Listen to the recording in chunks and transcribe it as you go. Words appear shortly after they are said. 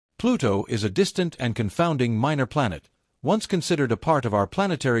Pluto is a distant and confounding minor planet, once considered a part of our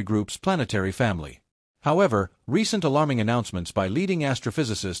planetary group's planetary family. However, recent alarming announcements by leading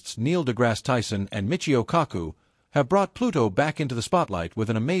astrophysicists Neil deGrasse Tyson and Michio Kaku have brought Pluto back into the spotlight with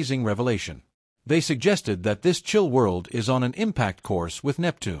an amazing revelation. They suggested that this chill world is on an impact course with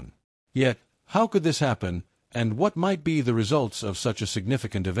Neptune. Yet, how could this happen, and what might be the results of such a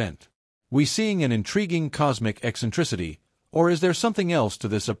significant event? We seeing an intriguing cosmic eccentricity, or is there something else to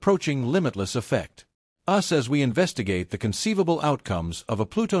this approaching limitless effect? Us as we investigate the conceivable outcomes of a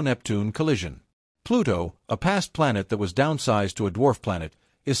Pluto-Neptune collision. Pluto, a past planet that was downsized to a dwarf planet,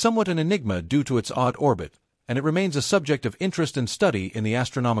 is somewhat an enigma due to its odd orbit, and it remains a subject of interest and study in the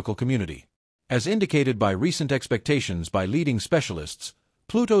astronomical community. As indicated by recent expectations by leading specialists,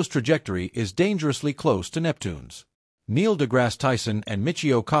 Pluto's trajectory is dangerously close to Neptune's. Neil deGrasse Tyson and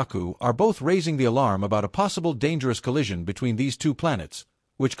Michio Kaku are both raising the alarm about a possible dangerous collision between these two planets,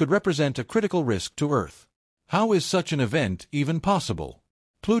 which could represent a critical risk to Earth. How is such an event even possible?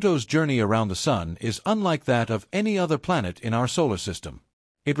 Pluto's journey around the Sun is unlike that of any other planet in our solar system.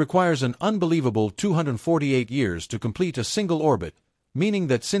 It requires an unbelievable 248 years to complete a single orbit, meaning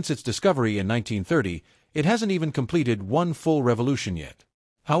that since its discovery in 1930, it hasn't even completed one full revolution yet.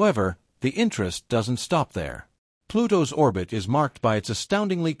 However, the interest doesn't stop there. Pluto's orbit is marked by its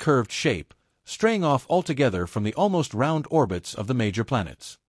astoundingly curved shape, straying off altogether from the almost round orbits of the major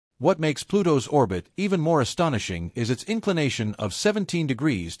planets. What makes Pluto's orbit even more astonishing is its inclination of 17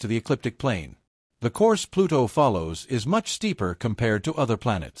 degrees to the ecliptic plane. The course Pluto follows is much steeper compared to other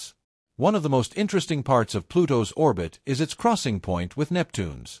planets. One of the most interesting parts of Pluto's orbit is its crossing point with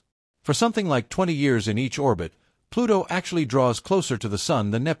Neptune's. For something like 20 years in each orbit, Pluto actually draws closer to the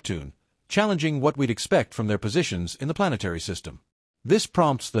Sun than Neptune, challenging what we'd expect from their positions in the planetary system. This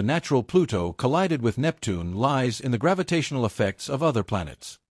prompts the natural Pluto collided with Neptune lies in the gravitational effects of other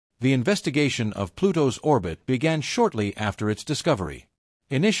planets. The investigation of Pluto's orbit began shortly after its discovery.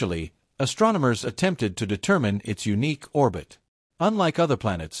 Initially, astronomers attempted to determine its unique orbit. Unlike other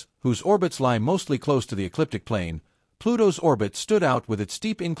planets, whose orbits lie mostly close to the ecliptic plane, Pluto's orbit stood out with its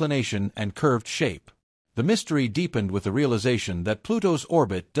steep inclination and curved shape. The mystery deepened with the realization that Pluto's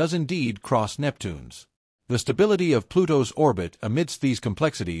orbit does indeed cross Neptune's. The stability of Pluto's orbit amidst these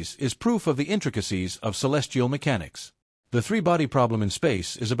complexities is proof of the intricacies of celestial mechanics. The three-body problem in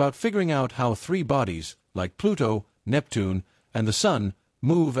space is about figuring out how three bodies, like Pluto, Neptune, and the Sun,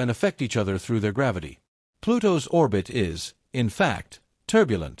 move and affect each other through their gravity. Pluto's orbit is, in fact,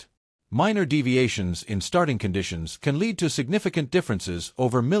 turbulent. Minor deviations in starting conditions can lead to significant differences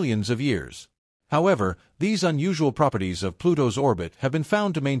over millions of years. However, these unusual properties of Pluto's orbit have been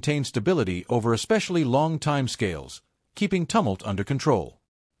found to maintain stability over especially long time scales, keeping tumult under control.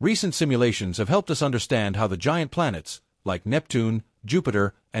 Recent simulations have helped us understand how the giant planets, like Neptune,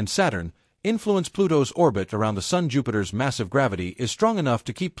 Jupiter, and Saturn, influence Pluto's orbit around the Sun. Jupiter's massive gravity is strong enough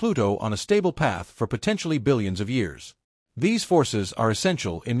to keep Pluto on a stable path for potentially billions of years. These forces are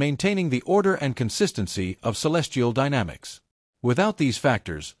essential in maintaining the order and consistency of celestial dynamics. Without these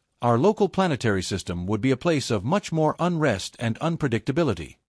factors, our local planetary system would be a place of much more unrest and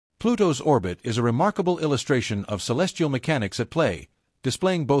unpredictability. Pluto's orbit is a remarkable illustration of celestial mechanics at play,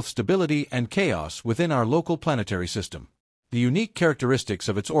 displaying both stability and chaos within our local planetary system. The unique characteristics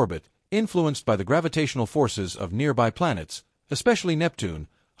of its orbit, influenced by the gravitational forces of nearby planets, especially Neptune,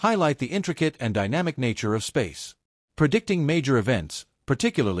 highlight the intricate and dynamic nature of space. Predicting major events,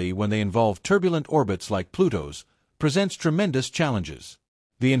 particularly when they involve turbulent orbits like Pluto's, presents tremendous challenges.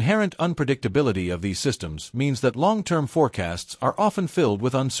 The inherent unpredictability of these systems means that long-term forecasts are often filled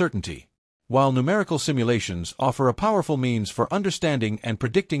with uncertainty. While numerical simulations offer a powerful means for understanding and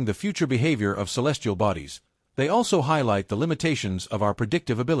predicting the future behavior of celestial bodies, they also highlight the limitations of our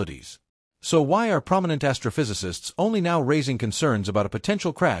predictive abilities. So why are prominent astrophysicists only now raising concerns about a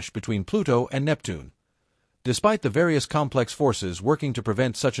potential crash between Pluto and Neptune? Despite the various complex forces working to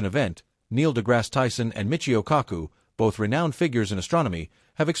prevent such an event, Neil deGrasse Tyson and Michio Kaku, both renowned figures in astronomy,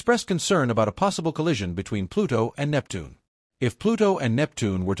 have expressed concern about a possible collision between Pluto and Neptune. If Pluto and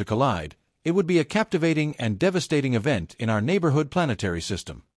Neptune were to collide, it would be a captivating and devastating event in our neighborhood planetary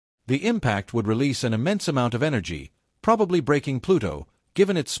system. The impact would release an immense amount of energy, probably breaking Pluto,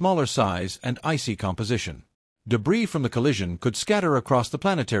 given its smaller size and icy composition. Debris from the collision could scatter across the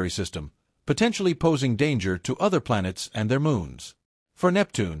planetary system, potentially posing danger to other planets and their moons. For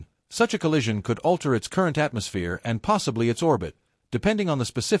Neptune, such a collision could alter its current atmosphere and possibly its orbit, depending on the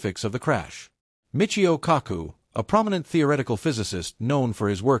specifics of the crash. Michio Kaku, a prominent theoretical physicist known for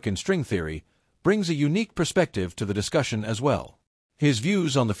his work in string theory, brings a unique perspective to the discussion as well. His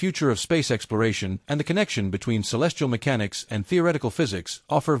views on the future of space exploration and the connection between celestial mechanics and theoretical physics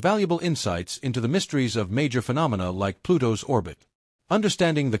offer valuable insights into the mysteries of major phenomena like Pluto's orbit.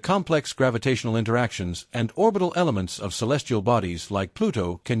 Understanding the complex gravitational interactions and orbital elements of celestial bodies like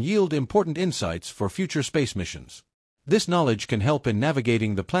Pluto can yield important insights for future space missions. This knowledge can help in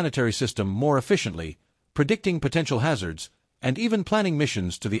navigating the planetary system more efficiently, predicting potential hazards, and even planning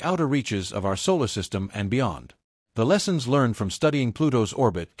missions to the outer reaches of our solar system and beyond. The lessons learned from studying Pluto's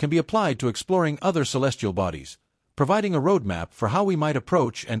orbit can be applied to exploring other celestial bodies, providing a roadmap for how we might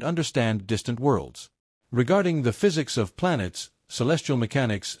approach and understand distant worlds. Regarding the physics of planets, celestial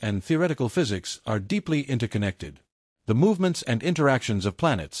mechanics and theoretical physics are deeply interconnected. The movements and interactions of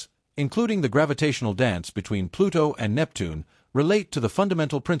planets, including the gravitational dance between Pluto and Neptune, relate to the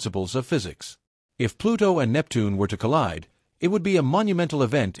fundamental principles of physics. If Pluto and Neptune were to collide, it would be a monumental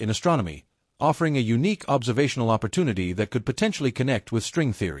event in astronomy, offering a unique observational opportunity that could potentially connect with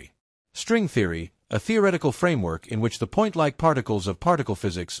string theory. String theory, a theoretical framework in which the point-like particles of particle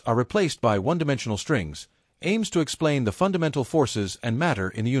physics are replaced by one-dimensional strings, aims to explain the fundamental forces and matter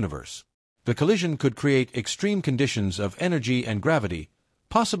in the universe. The collision could create extreme conditions of energy and gravity,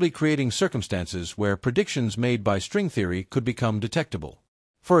 possibly creating circumstances where predictions made by string theory could become detectable.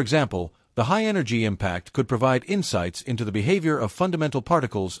 For example, the high-energy impact could provide insights into the behavior of fundamental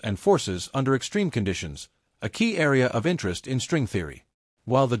particles and forces under extreme conditions, a key area of interest in string theory.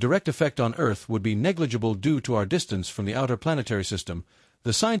 While the direct effect on Earth would be negligible due to our distance from the outer planetary system,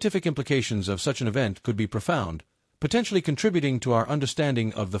 the scientific implications of such an event could be profound, potentially contributing to our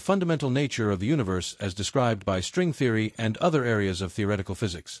understanding of the fundamental nature of the universe as described by string theory and other areas of theoretical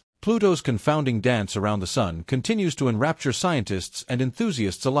physics. Pluto's confounding dance around the Sun continues to enrapture scientists and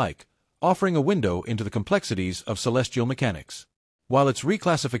enthusiasts alike, offering a window into the complexities of celestial mechanics. While its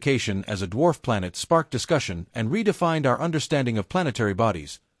reclassification as a dwarf planet sparked discussion and redefined our understanding of planetary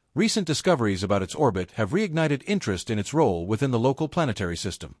bodies, recent discoveries about its orbit have reignited interest in its role within the local planetary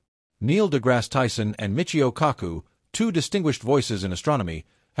system. Neil deGrasse Tyson and Michio Kaku, two distinguished voices in astronomy,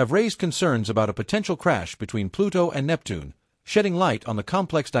 have raised concerns about a potential crash between Pluto and Neptune, shedding light on the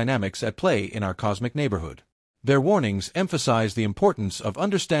complex dynamics at play in our cosmic neighborhood. Their warnings emphasize the importance of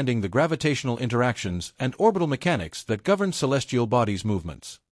understanding the gravitational interactions and orbital mechanics that govern celestial bodies'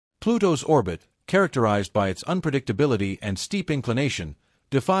 movements. Pluto's orbit, characterized by its unpredictability and steep inclination,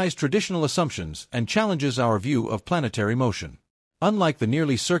 defies traditional assumptions and challenges our view of planetary motion. Unlike the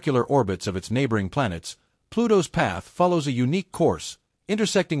nearly circular orbits of its neighboring planets, Pluto's path follows a unique course,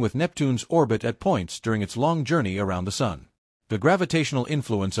 intersecting with Neptune's orbit at points during its long journey around the Sun. The gravitational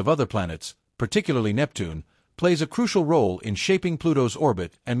influence of other planets, particularly Neptune, plays a crucial role in shaping Pluto's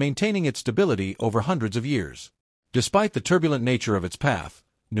orbit and maintaining its stability over hundreds of years. Despite the turbulent nature of its path,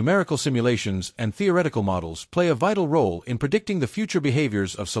 numerical simulations and theoretical models play a vital role in predicting the future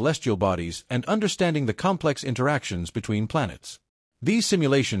behaviors of celestial bodies and understanding the complex interactions between planets. These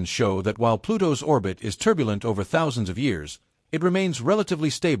simulations show that while Pluto's orbit is turbulent over thousands of years, it remains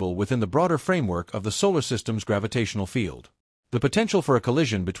relatively stable within the broader framework of the solar system's gravitational field. The potential for a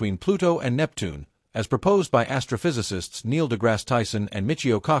collision between Pluto and Neptune, as proposed by astrophysicists Neil deGrasse Tyson and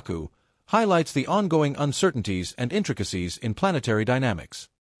Michio Kaku, highlights the ongoing uncertainties and intricacies in planetary dynamics.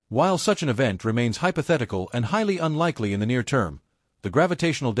 While such an event remains hypothetical and highly unlikely in the near term, the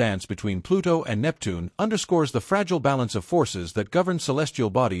gravitational dance between Pluto and Neptune underscores the fragile balance of forces that govern celestial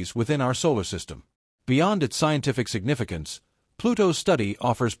bodies within our solar system. Beyond its scientific significance, Pluto's study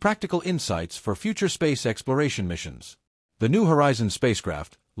offers practical insights for future space exploration missions. The New Horizons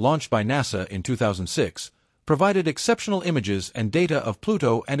spacecraft, launched by NASA in 2006, provided exceptional images and data of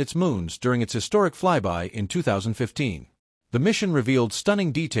Pluto and its moons during its historic flyby in 2015. The mission revealed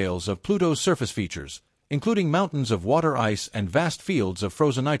stunning details of Pluto's surface features, including mountains of water ice and vast fields of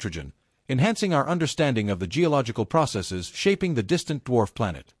frozen nitrogen, enhancing our understanding of the geological processes shaping the distant dwarf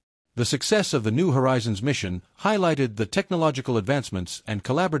planet. The success of the New Horizons mission highlighted the technological advancements and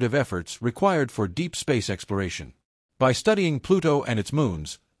collaborative efforts required for deep space exploration. By studying Pluto and its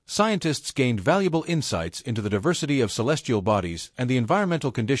moons, scientists gained valuable insights into the diversity of celestial bodies and the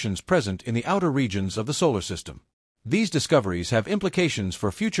environmental conditions present in the outer regions of the solar system. These discoveries have implications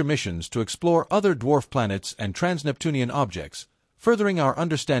for future missions to explore other dwarf planets and trans-Neptunian objects, furthering our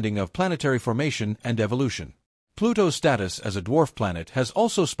understanding of planetary formation and evolution. Pluto's status as a dwarf planet has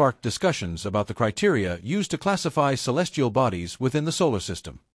also sparked discussions about the criteria used to classify celestial bodies within the solar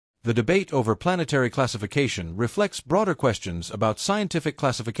system. The debate over planetary classification reflects broader questions about scientific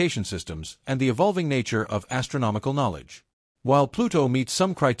classification systems and the evolving nature of astronomical knowledge. While Pluto meets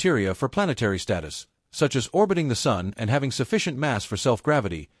some criteria for planetary status, such as orbiting the Sun and having sufficient mass for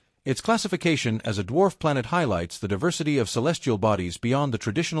self-gravity, Its classification as a dwarf planet highlights the diversity of celestial bodies beyond the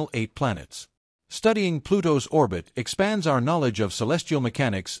traditional 8 planets. Studying Pluto's orbit expands our knowledge of celestial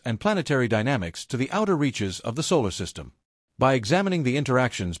mechanics and planetary dynamics to the outer reaches of the solar system. By examining the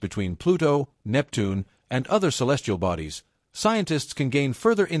interactions between Pluto, Neptune, and other celestial bodies, scientists can gain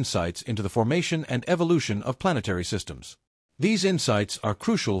further insights into the formation and evolution of planetary systems. These insights are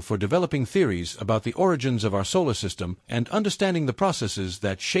crucial for developing theories about the origins of our solar system and understanding the processes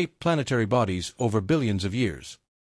that shape planetary bodies over billions of years.